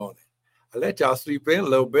I let y'all sleep in a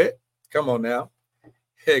little bit. Come on now.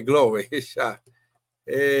 Hey, glory.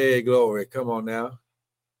 Hey, glory. Come on now.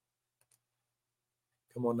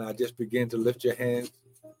 Come on now. Just begin to lift your hands.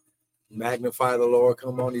 Magnify the Lord.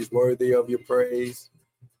 Come on. He's worthy of your praise.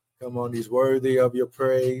 Come on. He's worthy of your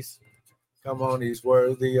praise. Come on. He's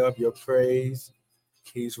worthy of your praise.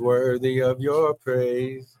 He's worthy of your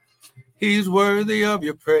praise. He's worthy of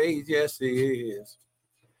your praise. Yes, he is.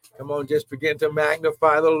 Come on. Just begin to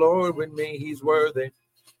magnify the Lord with me. He's worthy.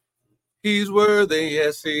 He's worthy.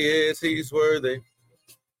 Yes, he is. He's worthy.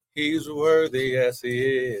 He's worthy. Yes, he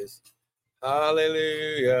is.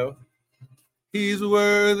 Hallelujah. He's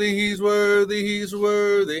worthy, he's worthy, he's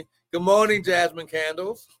worthy. Good morning, Jasmine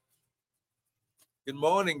Candles. Good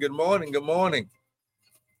morning, good morning, good morning.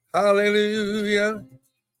 Hallelujah.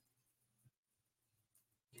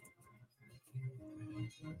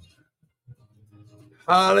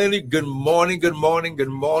 Hallelujah. Good morning, good morning, good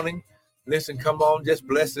morning. Listen, come on, just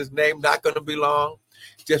bless his name. Not going to be long.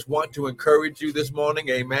 Just want to encourage you this morning.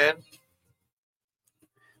 Amen.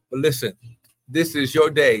 But listen, this is your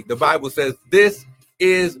day. The Bible says this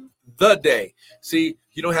is the day. See,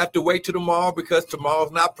 you don't have to wait till tomorrow because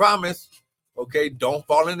tomorrow's not promised. Okay, don't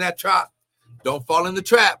fall in that trap. Don't fall in the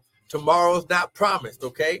trap. Tomorrow's not promised,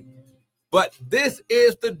 okay? But this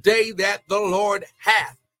is the day that the Lord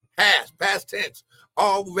has, past tense,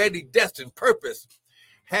 already destined, purpose,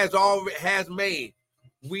 has made.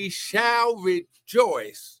 We shall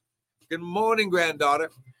rejoice. Good morning, granddaughter.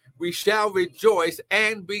 We shall rejoice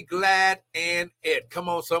and be glad in it. Come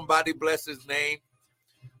on, somebody bless his name.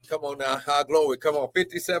 Come on now, high glory. Come on,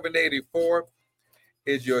 5784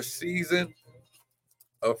 is your season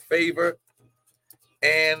of favor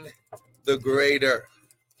and the greater.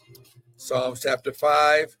 Psalms chapter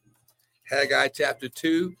 5, Haggai chapter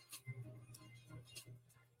 2.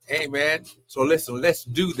 Amen. So listen, let's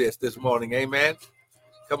do this morning. Amen.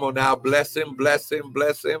 Come on now, bless him, bless him,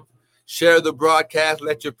 bless him. Share the broadcast.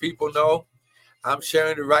 Let your people know. I'm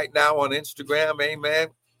sharing it right now on Instagram. Amen.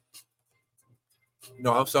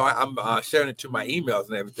 No, I'm sorry. I'm sharing it to my emails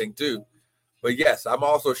and everything too. But yes, I'm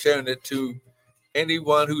also sharing it to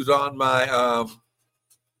anyone who's on my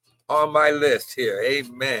list here.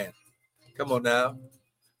 Amen. Come on now.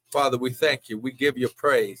 Father, we thank you. We give you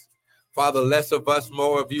praise. Father, less of us,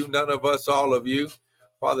 more of you, none of us, all of you.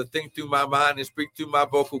 Father, think through my mind and speak through my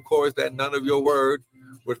vocal cords that none of your word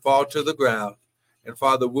would fall to the ground. And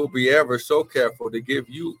Father, we'll be ever so careful to give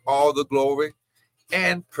you all the glory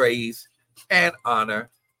and praise and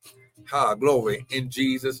honor. Glory in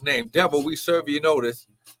Jesus' name. Devil, we serve you. Notice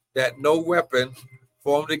that no weapon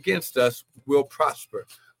formed against us will prosper.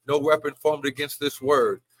 No weapon formed against this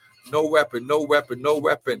word. No weapon, no weapon, no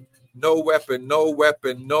weapon, no weapon, no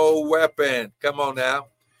weapon, no weapon. Come on now.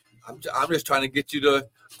 I'm just trying to get you to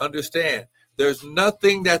understand. There's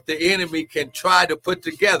nothing that the enemy can try to put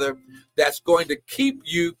together that's going to keep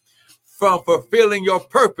you from fulfilling your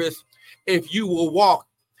purpose if you will walk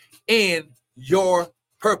in your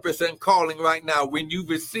purpose and calling right now. When you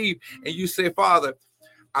receive and you say, Father,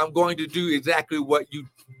 I'm going to do exactly what you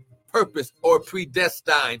purpose or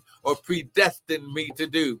predestined or predestined me to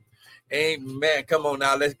do. Amen. Come on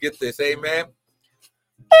now, let's get this. Amen.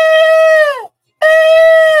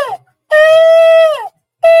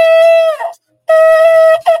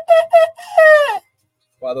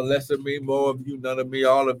 Father, less of me, more of you, none of me,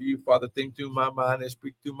 all of you. Father, think through my mind and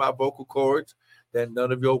speak through my vocal cords that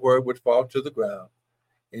none of your word would fall to the ground.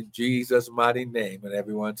 In Jesus' mighty name. And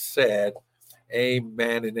everyone said,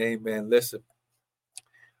 amen and amen. Listen,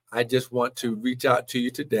 I just want to reach out to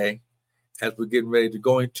you today as we're getting ready to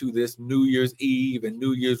go into this New Year's Eve and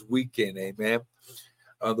New Year's weekend. Amen.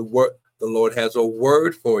 The Lord has a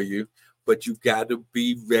word for you, but you've got to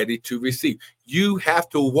be ready to receive. You have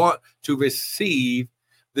to want to receive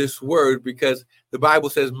this word because the Bible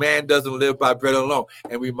says man doesn't live by bread alone,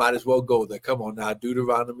 and we might as well go there. Come on now,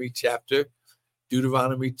 Deuteronomy chapter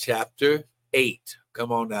 8.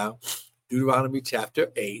 Come on now, Deuteronomy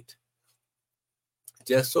chapter 8.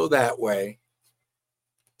 Just so that way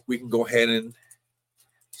we can go ahead and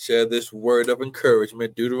share this word of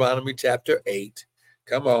encouragement. Deuteronomy chapter 8.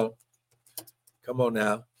 Come on. Come on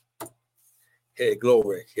now. Hey,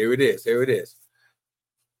 glory. Here it is. Here it is.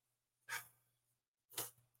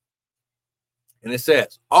 And it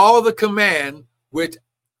says, all the commandments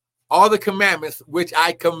which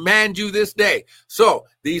I command you this day. So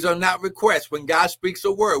these are not requests. When God speaks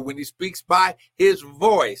a word, when he speaks by his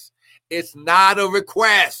voice, it's not a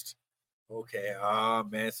request. Okay. Oh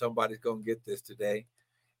man, somebody's going to get this today.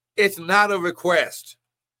 It's not a request.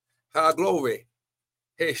 Glory.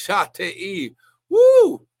 Hey, Shate Eve.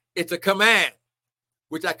 Woo! It's a command.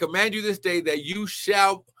 which I command you this day, that you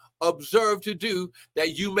shall observe to do,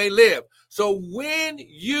 that you may live. So when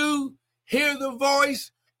you hear the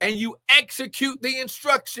voice and you execute the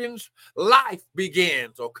instructions, life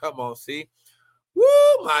begins. Oh, come on, see? Woo,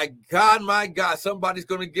 my God, my God. Somebody's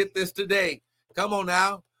going to get this today. Come on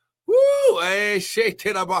now. Woo, hey,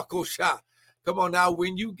 come on now.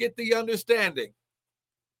 When you get the understanding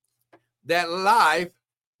that life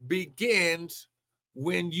begins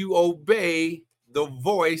when you obey the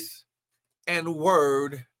voice and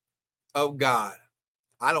word of God.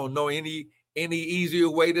 I don't know any easier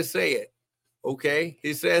way to say it. Okay.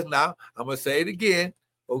 He says now, I'm going to say it again.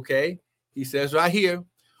 Okay. He says right here,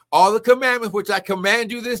 all the commandments which I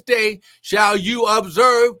command you this day shall you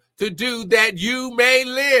observe to do, that you may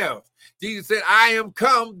live. Jesus said, I am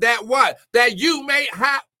come that what? That you may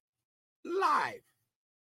have life.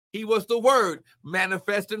 He was the word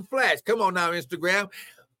manifest in flesh. Come on now, Instagram.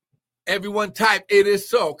 Everyone type, it is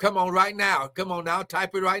so. Come on right now. Come on now,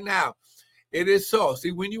 type it right now. It is so.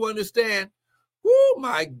 See, when you understand, whoo,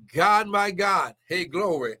 my God, my God. Hey,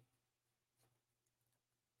 glory.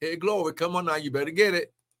 Hey, glory. Come on now, you better get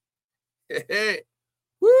it. Hey, hey.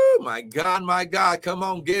 Woo, my God, my God. Come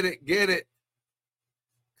on, get it, get it.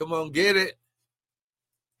 Come on, get it.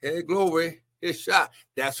 Hey, glory. It's shot.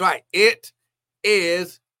 That's right. It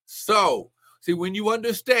is so. See, when you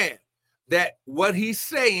understand that what he's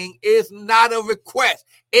saying is not a request,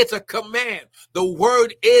 it's a command. The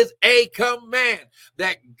word is a command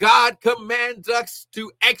that God commands us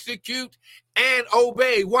to execute and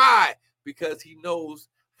obey. Why? Because he knows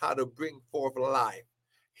how to bring forth life.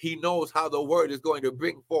 He knows how the word is going to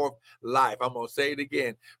bring forth life. I'm going to say it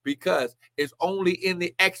again, because it's only in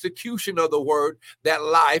the execution of the word that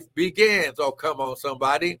life begins. Oh, come on,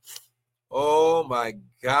 somebody. Oh, my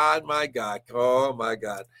God, my God. Oh, my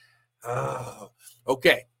God. Oh,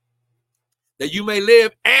 okay. That you may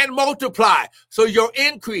live and multiply. So your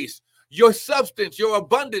increase, your substance, your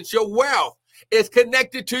abundance, your wealth is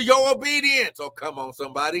connected to your obedience. Oh, come on,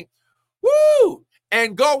 somebody. Woo!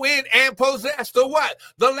 And go in and possess the what?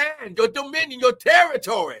 The land, your dominion, your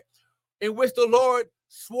territory, in which the Lord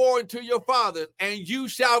swore unto your fathers, and you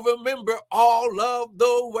shall remember all of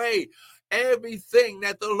the way. Everything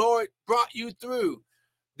that the Lord brought you through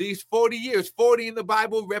these 40 years. 40 in the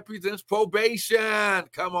Bible represents probation.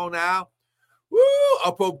 Come on now. Woo!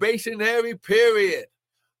 A probationary period,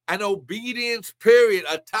 an obedience period,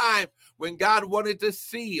 a time when God wanted to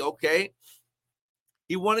see, okay?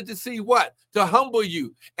 He wanted to see what? To humble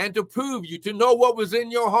you and to prove you, to know what was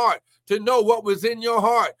in your heart, to know what was in your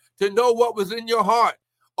heart, to know what was in your heart.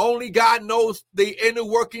 Only God knows the inner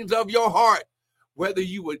workings of your heart, whether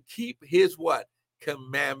you would keep his what?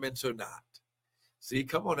 Commandments or not. See,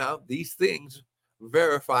 come on now. These things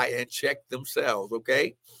verify and check themselves,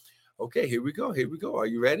 okay? Okay, here we go. Here we go. Are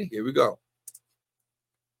you ready? Here we go.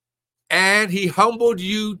 And he humbled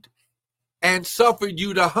you and suffered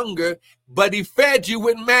you to hunger, but he fed you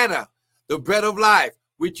with manna, the bread of life,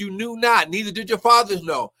 which you knew not, neither did your fathers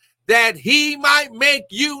know, that he might make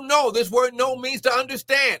you know. This word know means to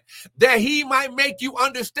understand. That he might make you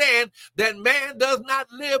understand that man does not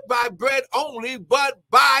live by bread only, but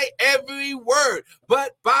by every word,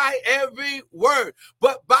 but by every word,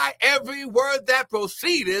 but by every word that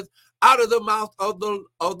proceedeth out of the mouth of the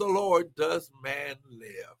Lord does man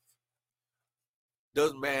live.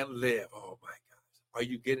 Does man live? Oh my gosh. Are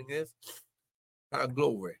you getting this?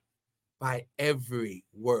 Glory. By every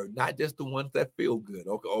word, not just the ones that feel good.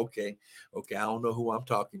 Okay. I don't know who I'm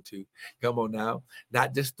talking to. Come on now.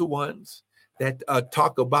 Not just the ones that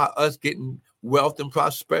talk about us getting wealth and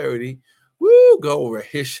prosperity. Woo, glory.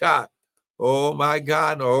 His shot. Oh my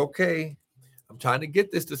God. Okay. I'm trying to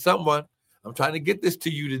get this to someone. I'm trying to get this to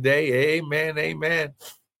you today. Amen. Amen.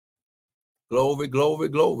 Glory, glory,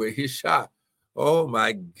 glory. His shot. Oh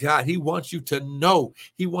my God. He wants you to know.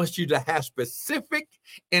 He wants you to have specific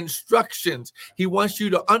instructions. He wants you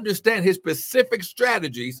to understand his specific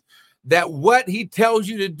strategies, that what he tells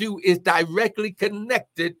you to do is directly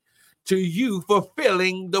connected to you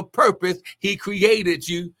fulfilling the purpose he created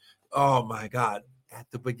you. Oh my God. At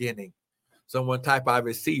the beginning. Someone type, I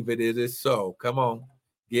receive it. It is so. Come on.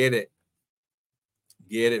 Get it.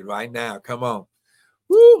 Get it right now. Come on.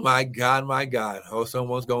 Woo, my God, my God. Oh,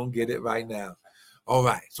 someone's going to get it right now. All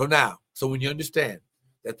right. So when you understand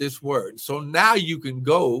that this word, so now you can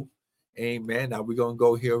go, amen. Now we're going to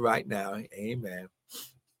go here right now. Amen.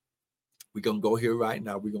 We're going to go here right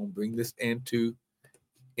now. We're going to bring this into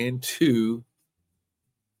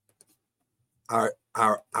our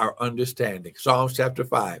understanding. Psalms chapter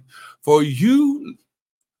 5. For you,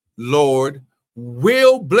 Lord,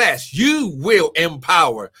 will bless. You will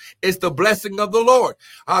empower. It's the blessing of the Lord.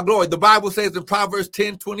 Our glory. The Bible says in Proverbs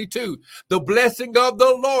 10:22, the blessing of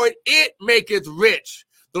the Lord, it maketh rich.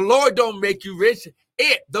 The Lord don't make you rich.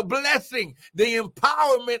 The blessing, the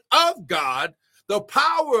empowerment of God, the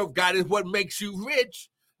power of God is what makes you rich,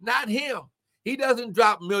 not him. He doesn't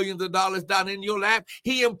drop millions of dollars down in your lap.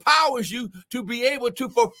 He empowers you to be able to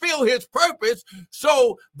fulfill his purpose.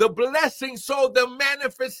 So the blessing, so the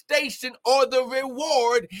manifestation or the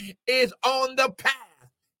reward is on the path.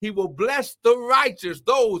 He will bless the righteous,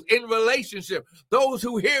 those in relationship, those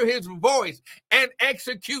who hear his voice and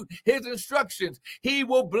execute his instructions. He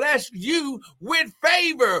will bless you with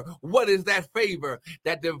favor. What is that favor?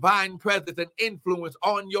 That divine presence and influence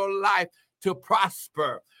on your life to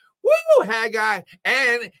prosper. Woo, Haggai.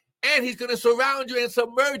 And he's going to surround you and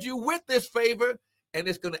submerge you with this favor, and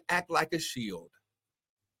it's going to act like a shield.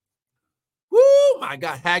 Woo, my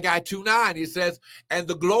God. Haggai 2:9, he says, and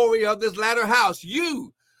the glory of this latter house,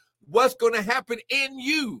 you, what's going to happen in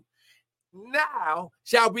you now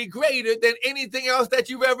shall be greater than anything else that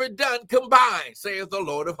you've ever done combined, saith the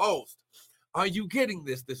Lord of hosts. Are you getting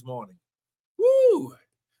this morning? Woo.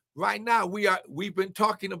 Right now, we've been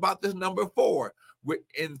talking about this number 4. We're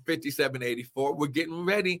in 5784. We're getting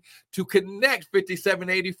ready to connect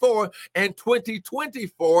 5784 and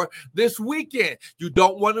 2024 this weekend. You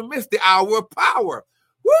don't want to miss the hour of power.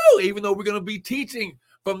 Woo! Even though we're going to be teaching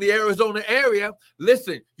from the Arizona area,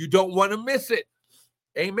 listen, you don't want to miss it.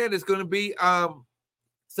 Amen. It's going to be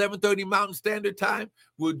 7:30 Mountain Standard Time.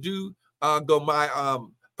 We'll do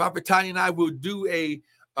Prophet Tanya and I will do a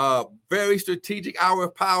very strategic hour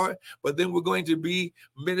of power, but then we're going to be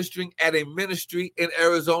ministering at a ministry in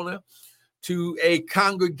Arizona to a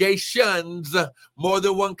congregations, more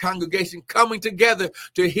than one congregation coming together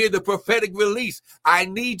to hear the prophetic release. I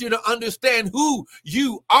need you to understand who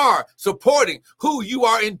you are supporting, who you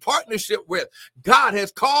are in partnership with. God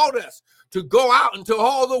has called us to go out into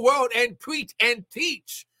all the world and preach and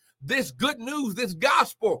teach this good news, this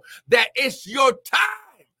gospel, that it's your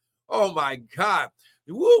time. Oh my God.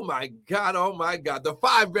 Oh my God, oh my God. The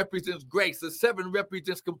 5 represents grace, the 7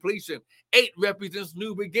 represents completion, 8 represents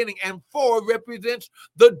new beginning, and 4 represents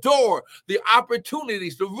the door, the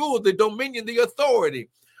opportunities, the rule, the dominion, the authority.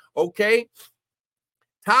 Okay?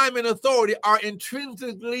 Time and authority are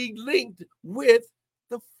intrinsically linked with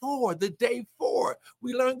the 4, the day 4.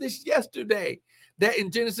 We learned this yesterday, that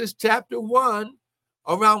in Genesis chapter 1,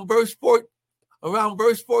 around verse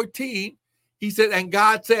 14, he said, and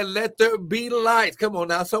God said, let there be lights. Come on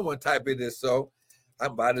now, someone type in this. So I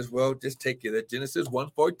might as well just take it at Genesis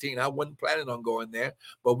 1:14. I wasn't planning on going there,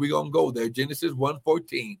 but we're going to go there. Genesis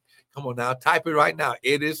 1:14. Come on now, type it right now.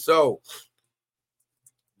 It is so.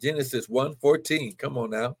 Genesis 1:14. Come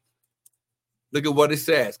on now. Look at what it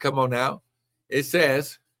says. Come on now. It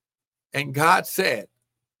says, and God said,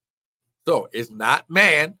 so it's not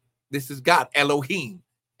man. This is God, Elohim,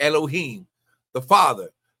 the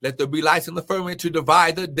Father. Let there be lights in the firmament to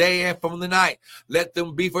divide the day and from the night. Let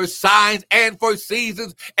them be for signs and for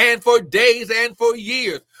seasons and for days and for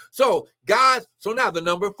years. So now the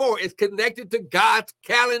number 4 is connected to God's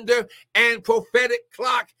calendar and prophetic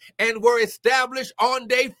clock, and were established on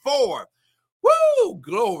day 4. Woo,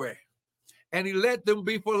 glory. And he let them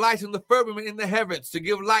be for lights in the firmament in the heavens to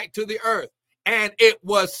give light to the earth. And it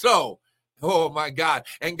was so. Oh my God.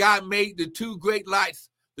 And God made the 2 great lights,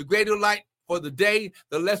 the greater light for the day,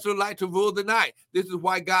 the lesser light to rule the night. This is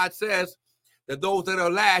why God says that those that are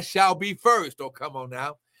last shall be first. Oh, come on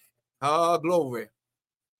now. Oh, glory.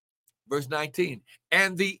 Verse 19.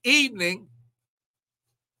 And the evening,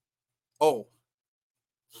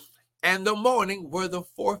 and the morning were the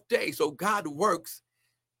 4th day. So God works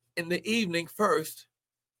in the evening first,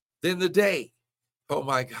 then the day. Oh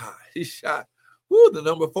my God. He shot. Woo, the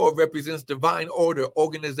number 4 represents divine order,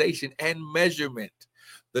 organization, and measurement.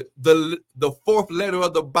 The 4th letter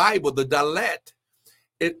of the Bible, the Dalet,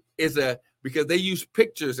 it is because they use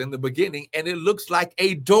pictures in the beginning, and it looks like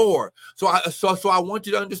a door. So I want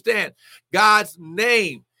you to understand God's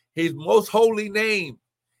name, his most holy name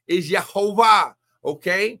is Yehovah.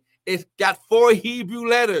 Okay, it's got 4 Hebrew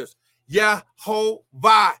letters,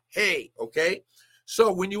 Yehovah. Hey, okay.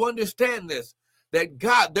 So when you understand this, that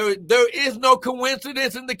God, there is no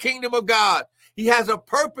coincidence in the kingdom of God. He has a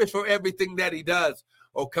purpose for everything that he does.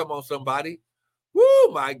 Oh, come on, somebody.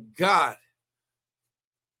 Woo, my God.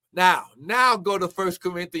 Now go to 1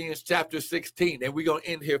 Corinthians chapter 16, and we're going to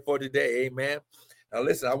end here for today. Amen. Now,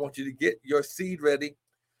 listen, I want you to get your seed ready.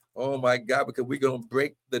 Oh, my God, because we're going to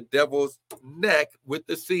break the devil's neck with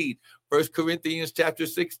the seed. 1 Corinthians chapter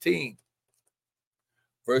 16.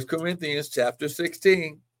 1 Corinthians chapter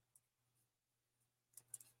 16.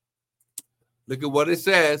 Look at what it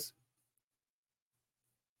says.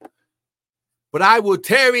 But I will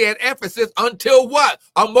tarry at Ephesus until what?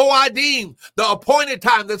 A Moedim, the appointed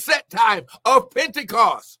time, the set time of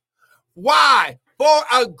Pentecost. Why? For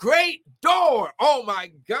a great door. Oh,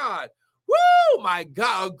 my God. Woo, my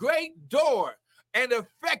God. A great door. An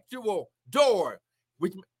effectual door.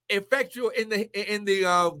 Which effectual in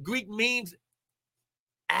the Greek means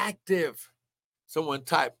active. Someone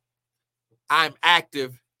type, I'm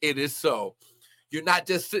active. It is so. You're not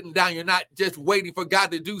just sitting down. You're not just waiting for God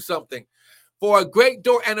to do something. For a great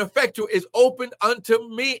door and effectual is opened unto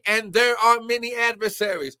me, and there are many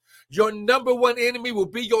adversaries. Your number one enemy will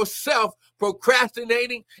be yourself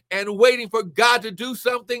procrastinating and waiting for God to do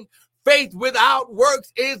something. Faith without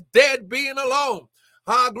works is dead being alone.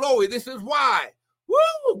 Glory. This is why.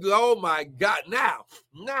 Woo! Oh my God. Now,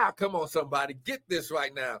 come on, somebody. Get this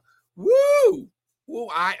right now. Woo! Woo!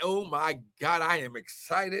 Oh my God, I am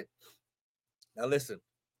excited. Now listen,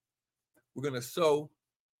 we're going to sow.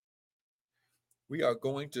 We are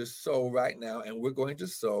going to sow right now, and we're going to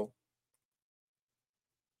sow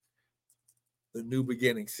the new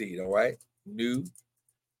beginning seed, all right? New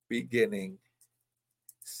beginning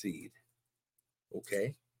seed,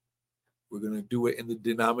 okay? We're going to do it in the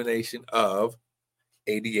denomination of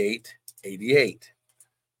 8888.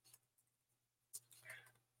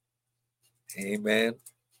 Amen.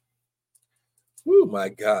 Oh, my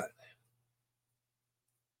God.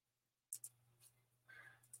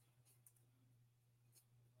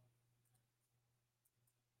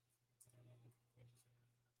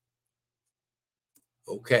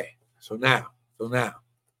 Okay, so now, oh,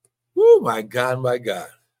 my God, I'm going to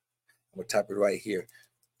type it right here.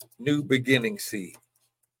 New beginning seed.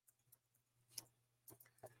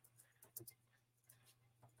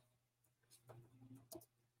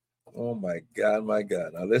 Oh, my God.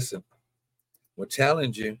 Now, listen, we'll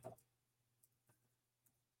challenge you.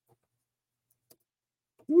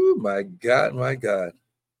 Oh, my God.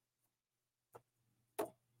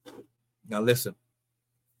 Now, listen.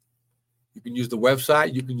 You can use the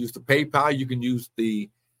website. You can use the PayPal. You can use the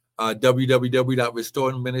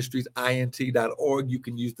www.restoredministriesint.org. You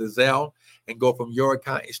can use the Zelle and go from your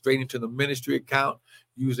account straight into the ministry account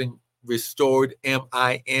using restored,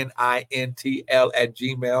 MININTL at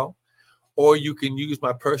Gmail. Or you can use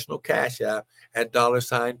my personal cash app at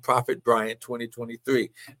 $, Prophet Bryant 2023.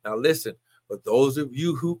 Now, listen, for those of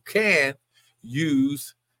you who can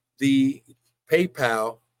use the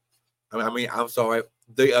PayPal,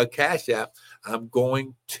 the cash app, I'm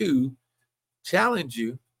going to challenge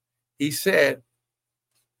you. He said,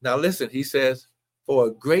 now listen, he says, for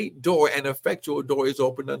a great door and effectual door is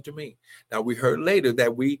opened unto me. Now we heard later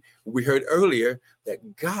that we heard earlier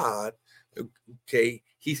that God, okay,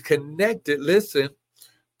 he's connected, listen,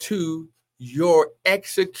 to your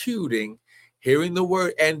executing, hearing the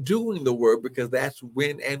word and doing the word, because that's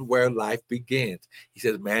when and where life begins. He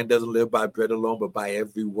says, man doesn't live by bread alone, but by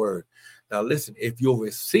every word. Now, listen, if you'll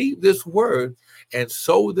receive this word and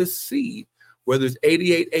sow the seed, whether it's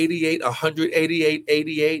 8888,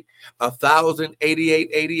 18888,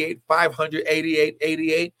 108888,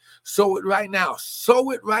 58888, sow it right now.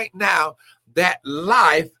 Sow it right now that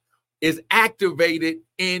life is activated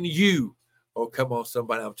in you. Oh, come on,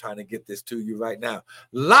 somebody. I'm trying to get this to you right now.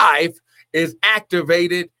 Life is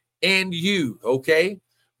activated in you, okay?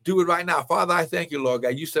 Do it right now. Father, I thank you, Lord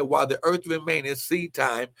God. You said, while the earth remaineth, seed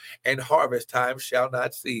time and harvest time shall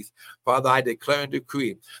not cease. Father, I declare and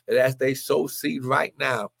decree that as they sow seed right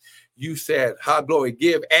now, you said, glory,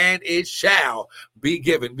 give, and it shall be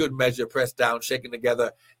given. Good measure, pressed down, shaken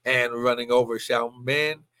together, and running over. Shall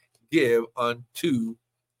men give unto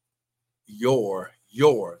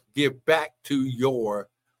give back to your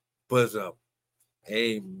bosom.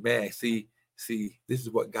 Amen. See, this is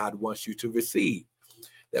what God wants you to receive.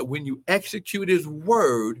 That when you execute his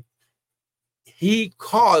word, he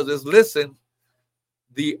causes, listen,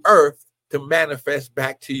 the earth to manifest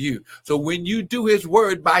back to you. So when you do his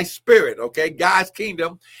word by spirit, okay, God's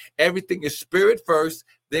kingdom, everything is spirit first,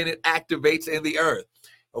 then it activates in the earth.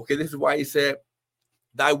 Okay, this is why he said,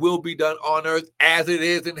 thy will be done on earth as it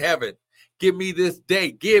is in heaven. Give me this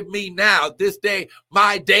day, give me now, this day,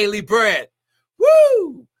 my daily bread.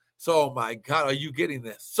 Woo! So, oh my God, are you getting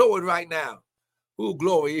this? Sow it right now. Ooh,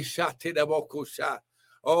 glory.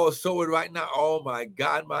 Oh, sow it right now. Oh, my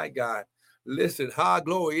God, my God. Listen,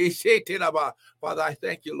 glory. Father, I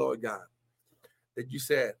thank you, Lord God, that you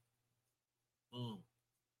said,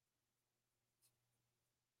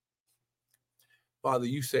 Father,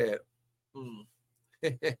 you said,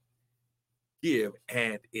 give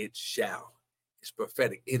and it shall. It's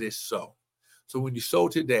prophetic. It is so. So when you sow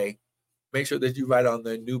today, make sure that you write on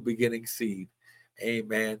the new beginning seed.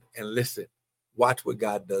 Amen. And listen, watch what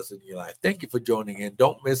God does in your life. Thank you for joining in.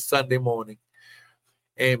 Don't miss Sunday morning.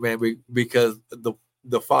 Amen. Because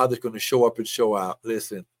the Father's going to show up and show out.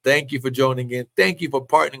 Listen, thank you for joining in. Thank you for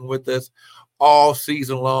partnering with us all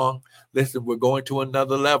season long. Listen, we're going to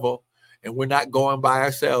another level, and we're not going by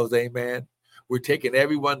ourselves. Amen. We're taking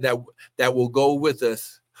everyone that will go with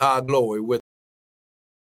us. High glory with.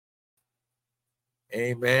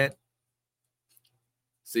 Amen.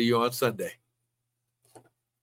 See you on Sunday.